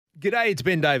G'day, it's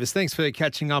Ben Davis. Thanks for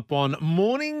catching up on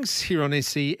mornings here on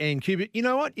SENQ. But you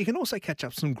know what? You can also catch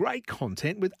up some great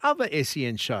content with other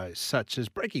SEN shows, such as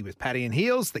Brekkie with Paddy and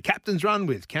Heels, The Captain's Run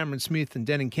with Cameron Smith and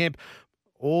Denon Kemp,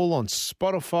 all on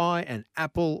Spotify and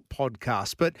Apple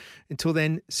Podcasts. But until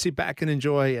then, sit back and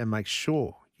enjoy and make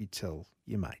sure you tell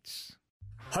your mates.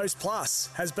 Host Plus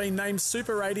has been named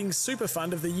Super Ratings Super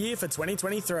Fund of the Year for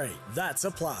 2023. That's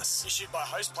a plus. Issued by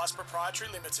Host Plus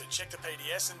Proprietary Limited. Check the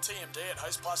PDS and TMD at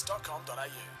hostplus.com.au.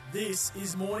 This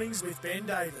is Mornings with Ben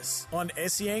Davis on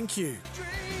SENQ.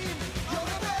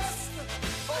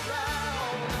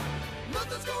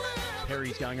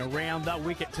 Perry's going around the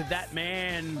wicket to that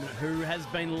man who has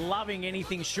been loving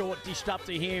anything short dished up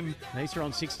to him. Neser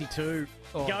on 62.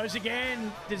 Oh. Goes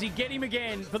again. Does he get him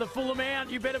again for the full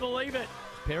amount? You better believe it.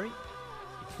 Perry, you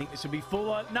think this would be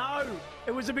fuller? No,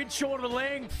 it was a bit short of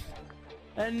length.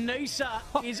 And Neser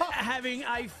is having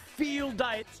a field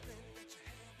day.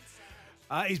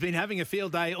 He's been having a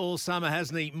field day all summer,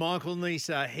 hasn't he? Michael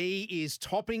Neser, he is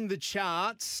topping the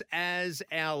charts as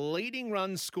our leading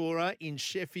run scorer in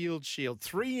Sheffield Shield.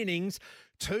 3 innings,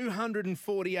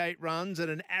 248 runs at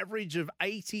an average of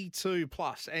 82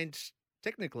 plus. And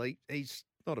technically, he's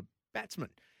not a batsman.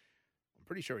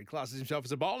 Pretty sure he classes himself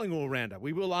as a bowling all-rounder.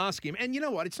 We will ask him. And you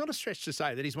know what? It's not a stretch to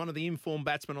say that he's one of the informed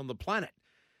batsmen on the planet,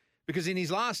 because in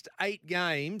his last 8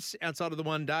 games outside of the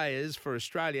one-dayers for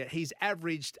Australia, he's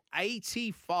averaged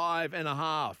 85 and a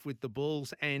half with the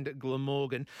Bulls and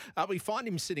Glamorgan. We find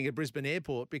him sitting at Brisbane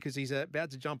Airport because he's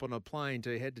about to jump on a plane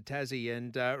to head to Tassie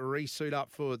and re-suit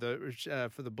up for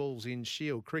the Bulls in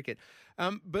Shield cricket.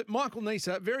 But Michael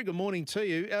Neser, very good morning to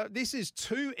you. This is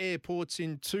 2 airports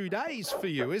in 2 days for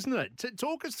you, isn't it?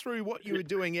 Talk us through what you were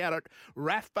doing out at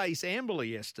RAF Base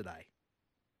Amberley yesterday.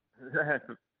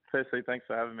 Firstly, thanks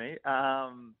for having me.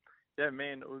 Me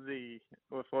and Uzi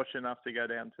were fortunate enough to go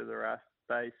down to the RAF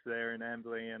base there in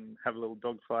Amberley and have a little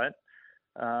dogfight.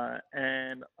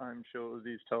 And I'm sure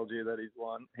Uzi's told you that he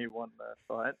won the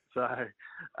fight. So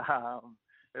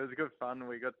it was good fun.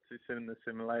 We got to sit in the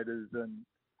simulators and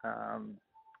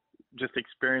just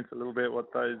experience a little bit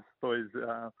what those boys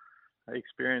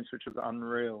experienced, which was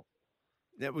unreal.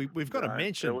 Now we've got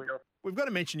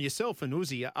to mention yourself and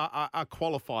Uzi are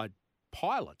qualified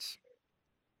pilots.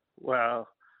 Well,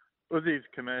 Uzi's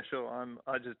commercial.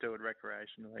 I just do it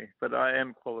recreationally, but I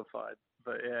am qualified.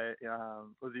 But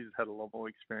Uzi's had a lot more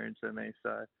experience than me,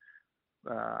 so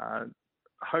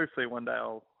hopefully one day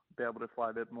I'll be able to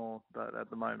fly a bit more. But at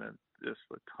the moment, just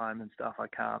with time and stuff, I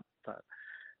can't. But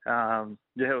it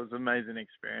was an amazing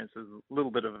experience. It was a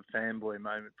little bit of a fanboy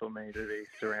moment for me to be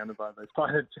surrounded by those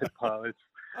fighter jet pilots.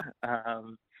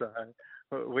 So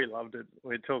we loved it.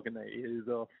 We're talking their ears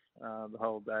off the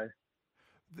whole day.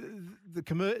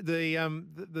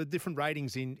 The different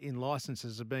ratings in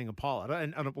licenses of being a pilot,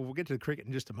 and we'll get to the cricket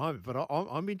in just a moment. But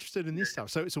I'm interested in this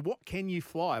stuff. So what can you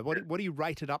fly? What do you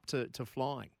rate it up to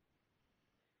flying?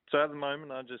 So at the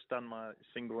moment, I've just done my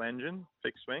single engine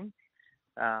fixed wing,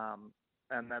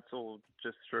 and that's all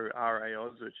just through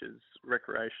RAOs, which is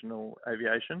recreational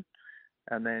aviation,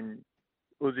 and then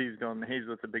Uzi's gone. He's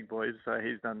with the big boys, so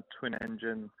he's done twin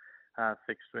engine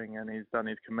fixed wing, and he's done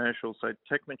his commercial. So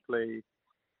technically,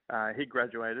 he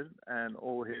graduated, and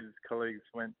all his colleagues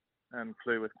went and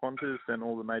flew with Qantas and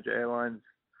all the major airlines.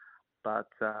 But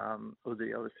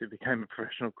Uzi obviously became a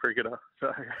professional cricketer,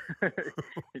 so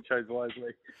he chose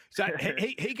wisely. So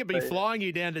he could be flying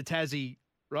you down to Tassie,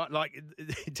 right? Like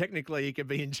technically, he could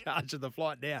be in charge of the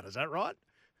flight down. Is that right?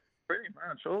 Pretty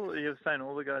much. You're saying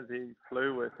all the guys he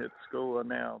flew with at school are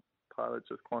now pilots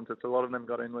with Qantas. A lot of them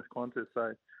got in with Qantas,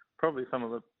 so probably some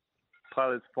of the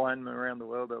pilots flying them around the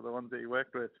world are the ones that he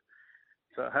worked with.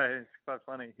 So hey, it's quite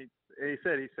funny. He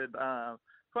said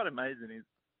quite amazing. He's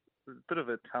a bit of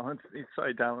a talent. He's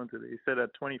so talented. He said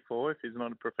at 24, if he's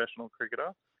not a professional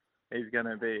cricketer, he's going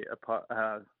to be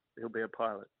he'll be a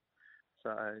pilot.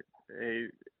 So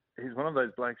he's one of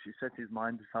those blokes who sets his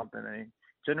mind to something and he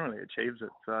generally achieves it.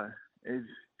 So he's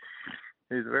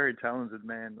a very talented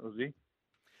man, Uzi.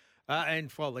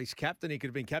 And well, he's captain. He could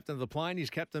have been captain of the plane. He's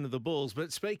captain of the Bulls.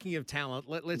 But speaking of talent,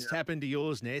 let's tap into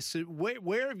yours, Ness. So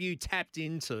where have you tapped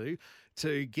into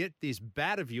to get this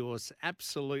bat of yours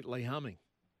absolutely humming?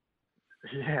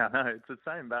 Yeah, no, it's the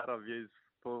same bat I've used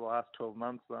for the last 12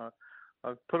 months.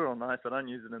 I've put it on ice. I don't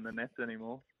use it in the nets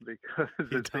anymore because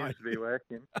it seems to be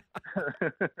working.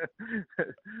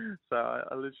 So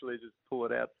I literally just pull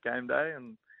it out game day,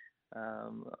 and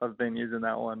I've been using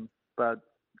that one. But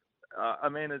I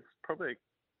mean, it's probably a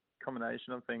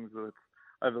combination of things. With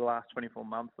over the last 24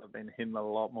 months, I've been hitting a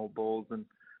lot more balls, and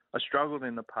I struggled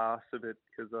in the past a bit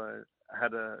because I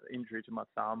had an injury to my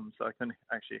thumb, so I couldn't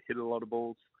actually hit a lot of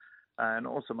balls. and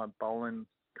also my bowling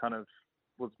kind of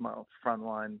was my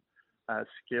frontline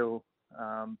skill.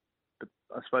 But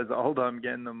I suppose the older I'm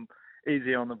getting, the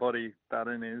easier on the body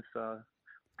batting is. So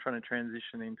trying to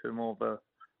transition into more of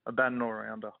a batting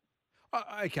all-rounder.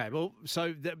 Okay, well,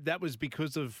 so that was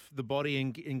because of the body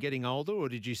and getting older, or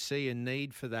did you see a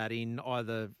need for that in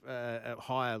either a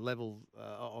higher level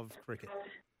of cricket?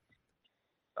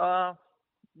 Not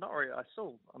really.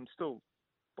 I'm still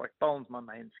like bowling's my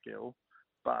main skill,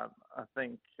 but I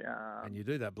think and you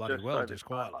do that bloody well, just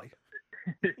quietly.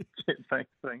 Thanks.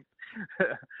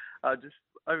 Just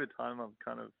over time, I've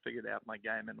kind of figured out my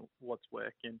game and what's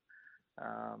working.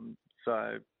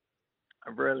 So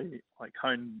I've really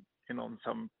honed in on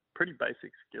some pretty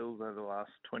basic skills over the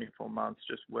last 24 months,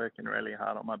 just working really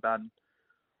hard on my batting.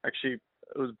 Actually,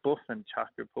 it was Buff and Chuck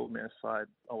who pulled me aside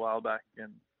a while back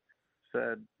and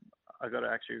said I got to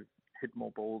actually hit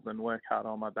more balls and work hard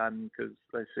on my batting because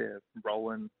they see it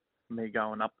rolling me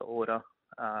going up the order.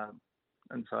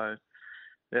 And so,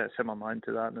 yeah, set my mind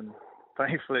to that, and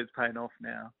thankfully it's paying off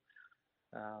now.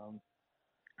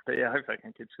 But yeah, hopefully I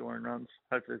can keep scoring runs.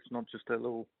 Hopefully it's not just a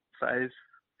little phase.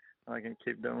 I can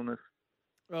keep doing this.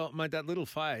 Well, mate, that little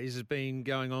phase has been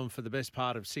going on for the best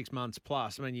part of 6 months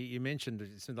plus. I mean, you mentioned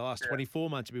it's in the last 24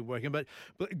 months you've been working, but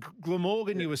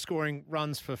Glamorgan, you were scoring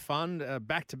runs for fun,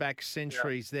 back-to-back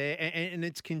centuries there, and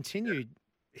it's continued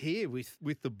here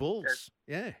with the Bulls.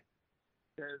 Yeah.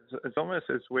 It's almost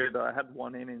as weird. I had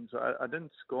one innings. I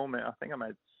didn't score me. I think I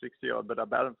made 60 odd, but I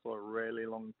batted for a really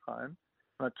long time.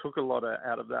 And I took a lot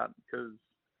out of that because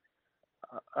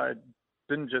I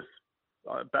didn't just.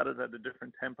 I batted at a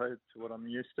different tempo to what I'm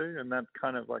used to, and that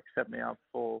kind of set me up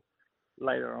for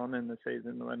later on in the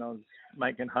season when I was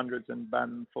making hundreds and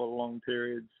batting for long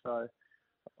periods. So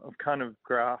I've kind of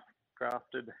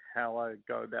grafted how I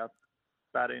go about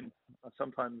batting. I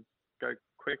sometimes go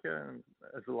quicker, and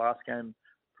as the last game,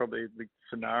 probably the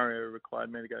scenario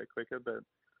required me to go quicker, but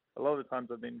a lot of the times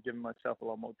I've been giving myself a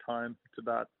lot more time to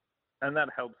bat, and that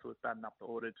helps with batting up the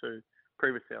order too.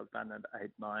 Previously I was batting at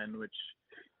 8-9, which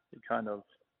you kind of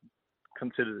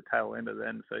consider the tail end of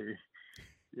then, so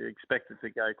you expect it to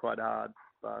go quite hard,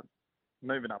 but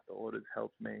moving up the orders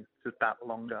helps me just bat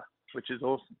longer, which is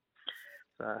awesome.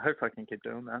 So I hope I can keep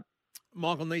doing that.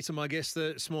 Michael Neser, my guest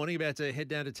this morning, about to head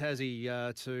down to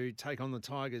Tassie to take on the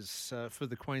Tigers for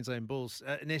the Queensland Bulls.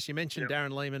 Ness, you mentioned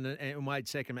Darren Lehman and Wade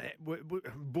Seckham.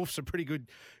 Buff's a pretty good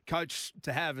coach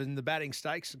to have in the batting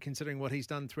stakes, considering what he's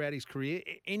done throughout his career.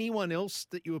 Anyone else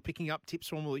that you were picking up tips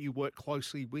from or that you work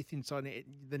closely with inside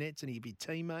the nets, any of your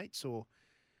teammates? Or?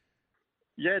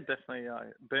 Yeah, definitely.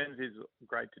 Burns is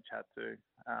great to chat to.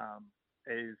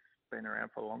 He's been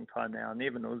around for a long time now, and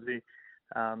even Uzi.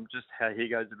 Just how he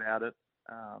goes about it.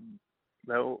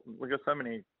 We've got so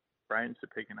many brains to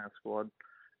pick in our squad.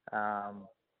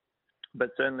 But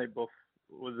certainly Buff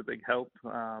was a big help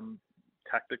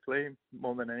tactically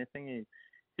more than anything.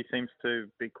 He seems to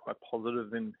be quite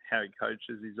positive in how he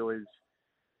coaches. He's always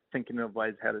thinking of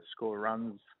ways how to score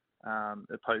runs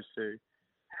opposed to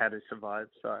how to survive.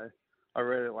 So I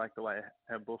really like the way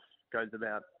how Buff goes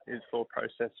about his thought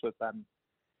process with that.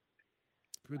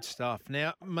 Good stuff.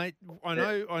 Now, mate, I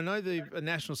know the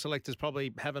national selectors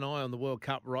probably have an eye on the World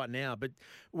Cup right now, but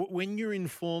when you're in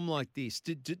form like this,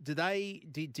 do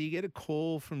you get a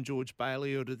call from George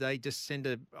Bailey, or do they just send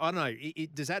I don't know,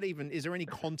 is there any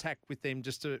contact with them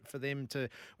for them to,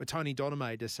 or Tony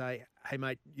Doname to say, hey,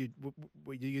 mate,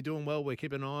 you're doing well, we're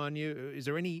keeping an eye on you? Is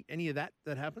there any of that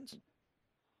happens?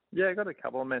 Yeah, I got a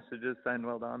couple of messages saying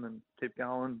well done and keep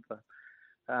going. But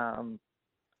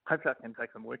hopefully I can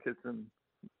take some wickets and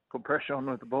put pressure on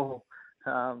with the ball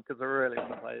because I really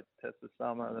want to play a test this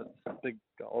summer. That's a big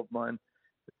goal of mine.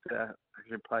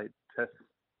 Actually play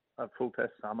a full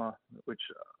test summer, which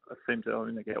I seem to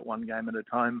only get one game at a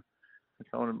time.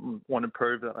 So I want to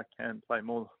prove that I can play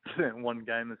more than one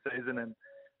game this season and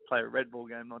play a red ball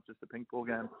game, not just a pink ball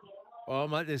game. Well,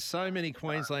 mate, there's so many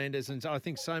Queenslanders, and I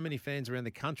think so many fans around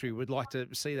the country would like to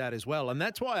see that as well. And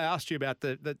that's why I asked you about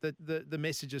the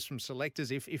messages from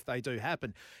selectors, if they do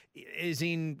happen. As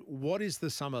in, what does the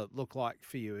summer look like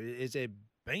for you? Is there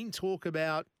been talk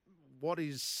about what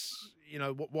is,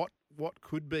 what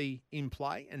could be in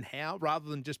play and how, rather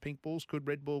than just pink balls, could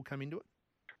red ball come into it?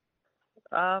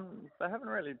 They haven't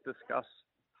really discussed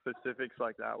specifics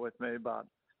like that with me, but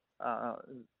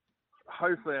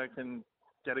hopefully I can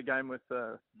get a game with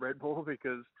the red ball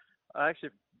because I actually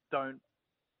don't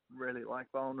really like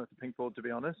bowling with the pink ball, to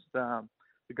be honest.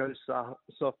 It goes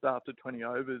soft after 20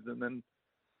 overs and then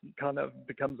kind of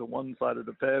becomes a one-sided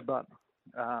affair, but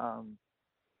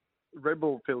red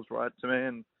ball feels right to me,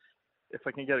 and if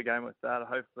I can get a game with that,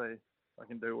 hopefully I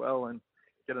can do well. And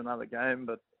get another game.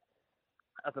 But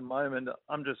at the moment,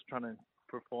 I'm just trying to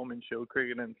perform in Shield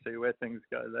cricket and see where things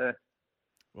go there.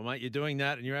 Well, mate, you're doing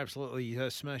that, and you're absolutely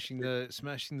smashing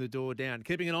the door down.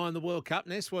 Keeping an eye on the World Cup,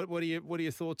 Ness. What are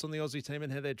your thoughts on the Aussie team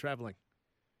and how they're travelling?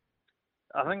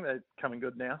 I think they're coming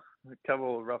good now. A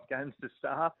couple of rough games to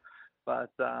start,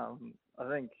 but I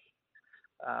think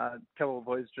a couple of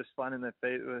boys just finding their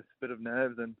feet with a bit of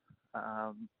nerves, and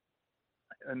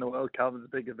the World Cup is a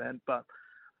big event. But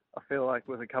I feel like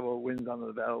with a couple of wins under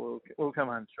the belt, we'll come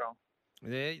home strong.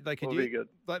 Yeah, they could be good.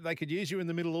 They could use you in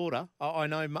the middle order. I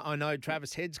know.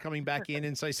 Travis Head's coming back in,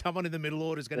 and so someone in the middle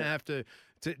order is going to have to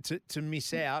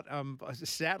miss out.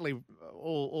 Sadly,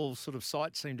 all sort of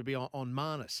sights seem to be on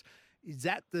Marnus. Is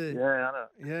that the? Yeah, I know.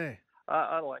 Yeah,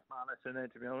 I like Marnus in there,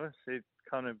 to be honest. He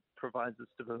kind of provides the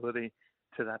stability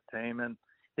to that team, and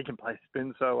he can play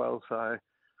spin so well. So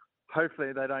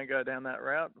hopefully they don't go down that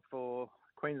route for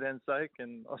Queensland's sake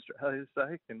and Australia's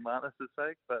sake and Marnus'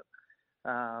 sake. But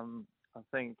I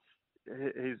think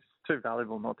he's too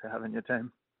valuable not to have in your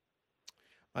team.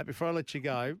 Mate, before I let you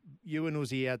go, you and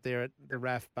Uzi out there at the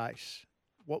RAF base.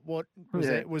 What was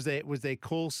there? Was there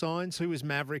call signs? Who was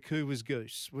Maverick? Who was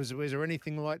Goose? Was there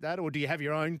anything like that, or do you have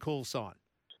your own call sign?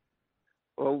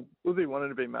 Well, Uzi wanted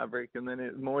to be Maverick, and then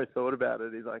the more he thought about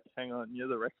it, he's like, "Hang on, you're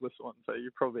the reckless one, so you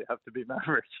probably have to be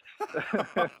Maverick."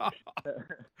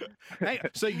 Hey,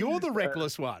 so you're the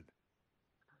reckless one.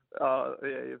 Oh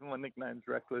yeah, my nickname's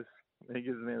Reckless. He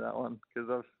gives me that one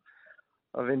because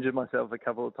I've injured myself a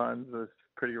couple of times with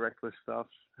pretty reckless stuff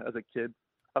as a kid.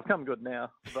 I've come good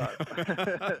now, but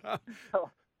I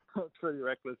was pretty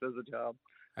reckless as a child.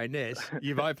 Hey, Ness,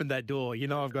 you've opened that door. You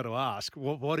know I've got to ask,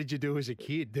 what did you do as a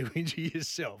kid to injure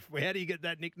yourself? How do you get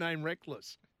that nickname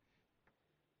Reckless?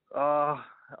 To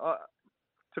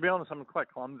be honest, I'm quite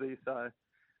clumsy, so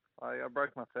I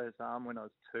broke my first arm when I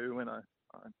was 2 when I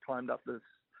climbed up this.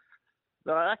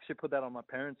 I actually put that on my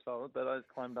parents' fault, but I just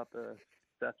climbed up a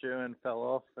statue and fell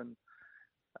off, and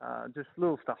just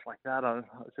little stuff like that. I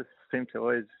just seem to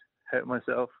always hurt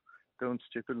myself doing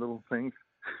stupid little things.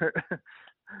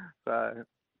 So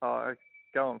I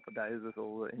go on for days with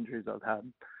all the injuries I've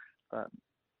had. But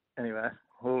anyway,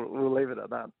 we'll leave it at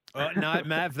that. No,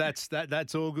 Mav,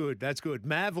 that's all good. That's good.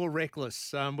 Mav or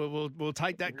Reckless, we'll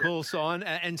take that call sign,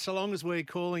 and so long as we're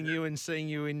calling you and seeing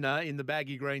you in the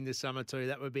baggy green this summer too,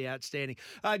 that would be outstanding.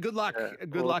 Good luck.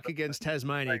 Good luck against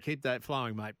Tasmania. Thanks. Keep that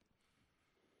flowing, mate.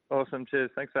 Awesome. Cheers.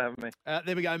 Thanks for having me.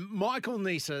 There we go. Michael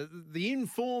Neser, the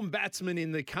informed batsman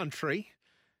in the country,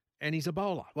 and he's a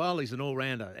bowler. Well, he's an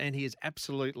all-rounder, and he is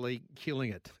absolutely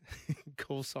killing it.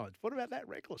 Call signs. What about that,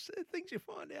 Reckless? Things you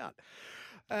find out.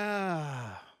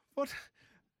 What?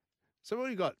 So what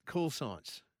have you got? Call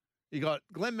signs. You got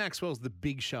Glenn Maxwell's The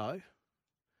Big Show.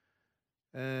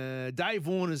 Dave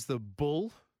Warner's The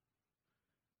Bull.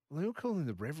 Well, they all call him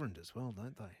the Reverend as well,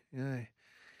 don't they? Yeah.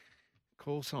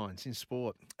 Call signs in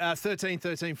sport. 13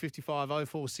 55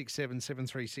 0467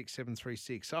 736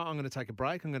 736. I'm going to take a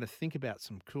break. I'm going to think about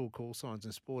some cool call signs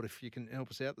in sport. If you can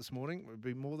help us out this morning, we'd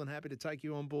be more than happy to take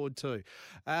you on board too.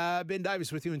 Ben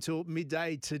Davis with you until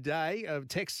midday today.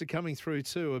 Texts are coming through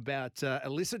too about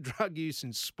illicit drug use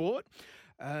in sport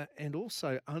and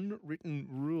also unwritten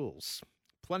rules.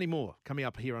 Plenty more coming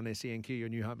up here on SENQ, your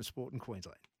new home of sport in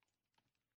Queensland.